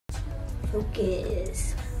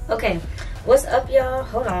Focus. Okay, what's up, y'all?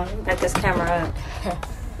 Hold on, back this camera up.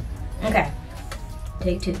 Okay,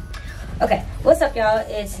 take two. Okay, what's up, y'all?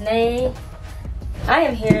 It's Nay. I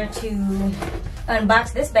am here to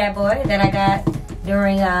unbox this bad boy that I got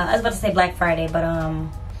during, I was about to say Black Friday, but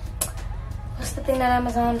what's the thing that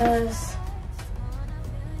Amazon does?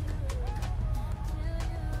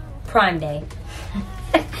 Prime Day.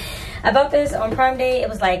 I bought this on Prime Day. It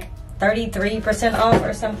was like 33% off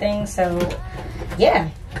or something, so yeah.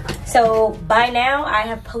 So by now I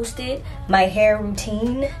have posted my hair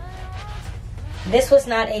routine. This was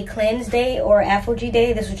not a cleanse day or Afro-G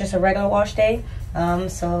day. This was just a regular wash day.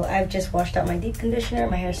 So I've just washed out my deep conditioner.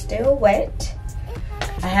 My hair's still wet.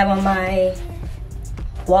 I have on my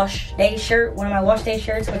wash day shirt, one of my wash day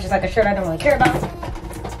shirts, which is like a shirt I don't really care about.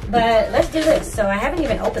 But let's do this. So I haven't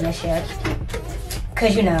even opened this yet,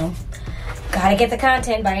 because you know, gotta get the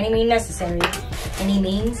content by any means necessary. Any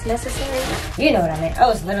means necessary? You know what I mean.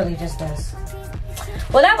 Oh, it's literally just this.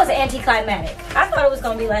 Well, that was anticlimactic. I thought it was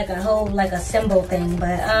gonna be like a whole, like a symbol thing,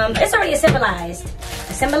 but it's already symbolized.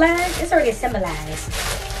 Symbolized? It's already symbolized.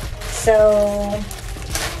 So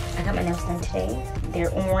I got my nails done today.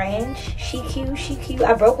 They're orange. She cute, she cute.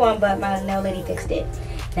 I broke one, but my nail lady fixed it.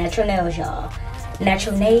 Natural nails, y'all.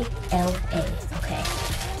 Natural Nail LA. Okay.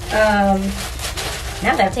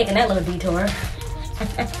 Now that I've taken that little detour.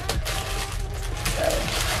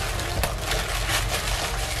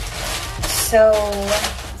 So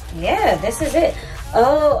yeah, this is it.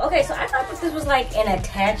 Oh, okay, so I thought that this was like an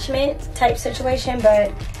attachment type situation,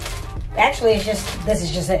 but actually it's just, this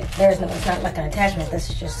is just it. There's no, it's not like an attachment. This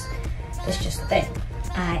is just the thing.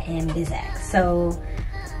 I am Bizak. So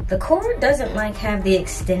the cord doesn't like have the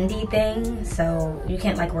extendy thing, so you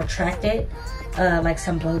can't like retract it like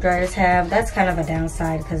some blow dryers have. That's kind of a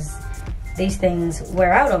downside because these things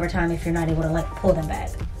wear out over time if you're not able to like pull them back.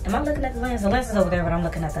 Am I looking at the lens? The lens is over there, but I'm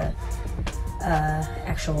looking at the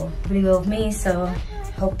actual video of me, so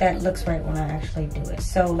hope that looks right when I actually do it.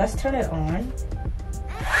 So let's turn it on.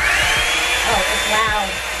 Oh, it's loud.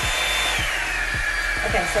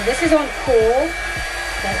 Okay, so this is on cool.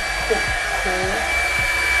 That's cool.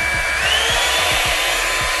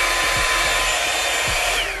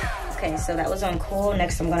 Okay, so that was on cool.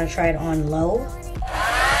 Next I'm gonna try it on low.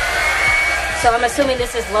 So I'm assuming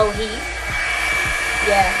this is low heat.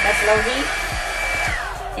 Yeah, that's low heat.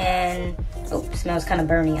 And oh, smells kind of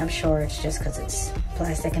burny. I'm sure it's just because it's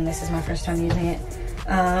plastic and this is my first time using it.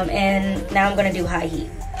 And now I'm gonna do high heat.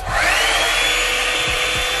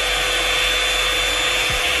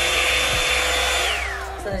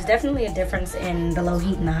 So there's definitely a difference in the low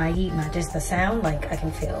heat and the high heat, not just the sound. Like I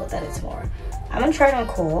can feel that it's more. I'm gonna try it on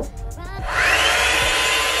cool.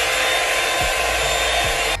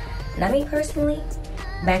 Now me personally,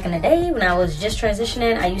 back in the day when I was just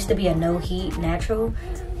transitioning, I used to be a no heat natural,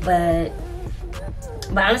 but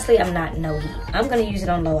honestly I'm not no heat. I'm gonna use it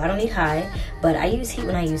on low. I don't need high, but I use heat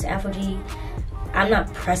when I use Afro-G. I'm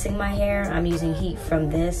not pressing my hair. I'm using heat from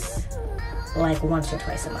this like once or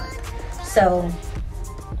twice a month. So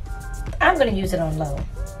I'm gonna use it on low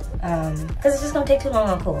because it's just gonna take too long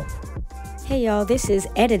on cool. Hey y'all, this is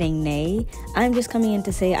Editing Nay. I'm just coming in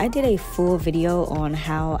to say I did a full video on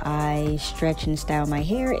how I stretch and style my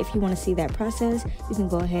hair. If you want to see that process, you can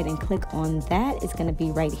go ahead and click on that. It's going to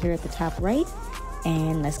be right here at the top right.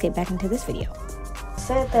 And let's get back into this video. I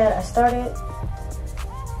said that I started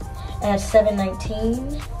at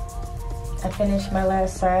 7:19. I finished my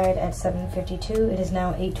last side at 7:52. It is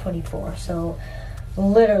now 8:24. So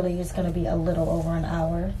literally it's going to be a little over an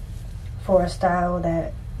hour for a style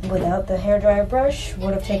that without the hairdryer brush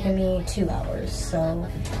would have taken me 2 hours. So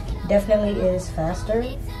definitely is faster.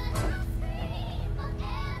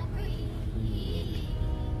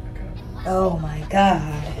 Oh my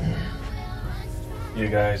god. You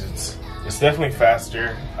guys, it's definitely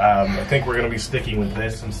faster. I think we're gonna be sticking with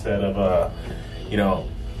this instead of you know,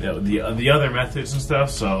 the other methods and stuff.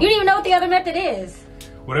 So you don't even know what the other method is.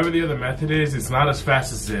 Whatever the other method is, it's not as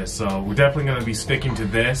fast as this. So we're definitely gonna be sticking to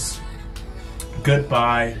this.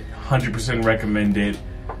 Goodbye, 100% recommended.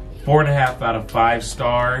 4.5 out of 5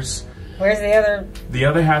 stars. Where's the other? The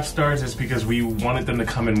other half stars is because we wanted them to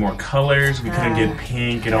come in more colors. We couldn't get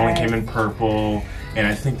pink. It only came in purple. And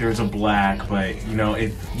I think there's a black. But, you know,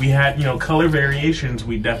 if we had, you know, color variations,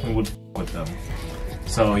 we definitely would with them.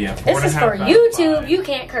 So, yeah, 4.5 This is for YouTube. You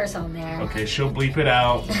can't curse on there. Okay, she'll bleep it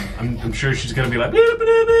out. I'm sure she's going to be like, bleep,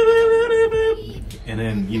 bleep, bleep, bleep, bleep. And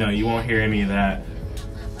then, you know, you won't hear any of that.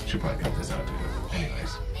 She'll probably cut this out, too.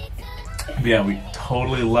 Anyways. But yeah, we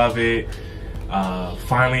totally love it.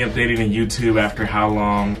 Finally updating to YouTube after how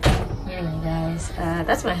long? Anyway, guys,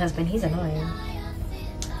 that's my husband. He's annoying.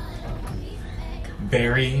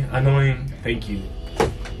 very annoying. Thank you.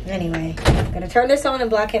 Anyway, I'm gonna turn this on and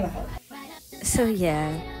block him out. So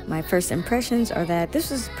yeah, my first impressions are that this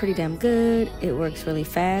was pretty damn good. It works really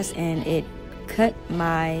fast, and it cut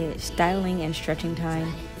my styling and stretching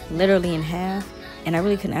time literally in half, and I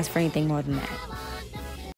really couldn't ask for anything more than that.